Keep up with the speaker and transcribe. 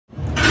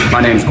My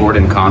name's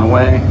Gordon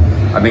Conway.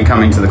 I've been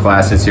coming to the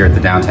classes here at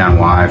the Downtown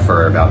Y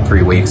for about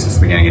 3 weeks since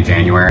the beginning of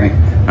January.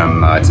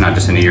 It's not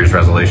just a New Year's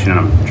resolution,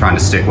 I'm trying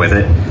to stick with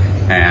it.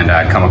 And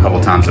I come a couple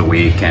times a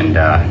week, and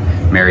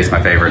Mary's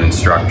my favorite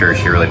instructor.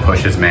 She really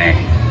pushes me.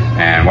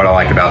 And what I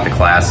like about the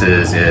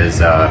classes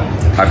is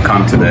I've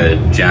come to the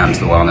gym, to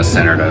the wellness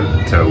center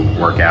to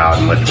work out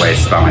and lift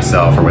weights by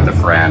myself or with a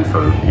friend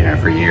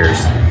for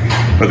years.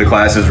 But the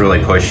classes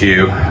really push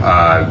you.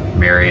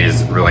 Mery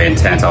is really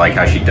intense. I like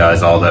how she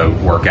does all the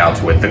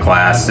workouts with the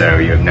class, so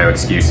you have no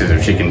excuses.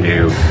 If she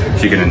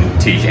can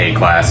teach 8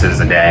 classes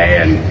a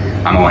day and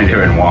I'm only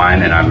doing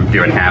 1 and I'm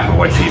doing half of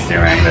what she's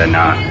doing, then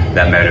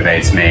that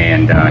motivates me,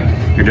 and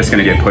you're just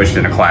gonna get pushed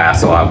in a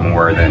class a lot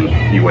more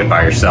than you would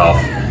by yourself.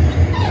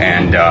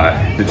 And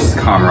just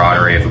the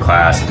camaraderie of the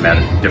class. I've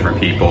met different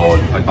people,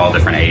 all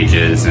different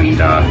ages, and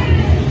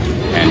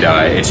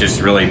it's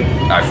just really,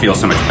 I feel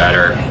so much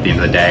better at the end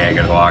of the day. I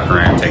go to the locker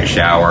room, take a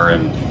shower,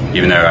 and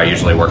even though I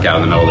usually work out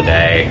in the middle of the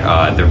day,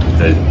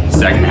 the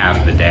second half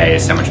of the day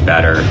is so much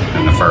better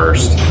than the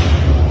first.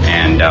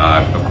 And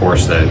of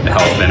course the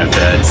health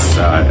benefits,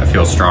 I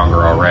feel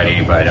stronger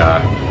already, but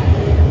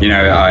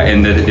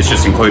and it's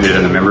just included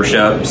in the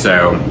membership,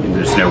 so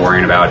there's no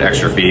worrying about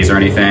extra fees or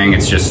anything.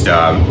 It's just,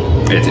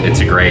 it's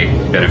a great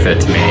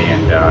benefit to me,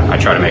 and I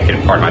try to make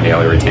it part of my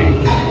daily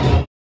routine.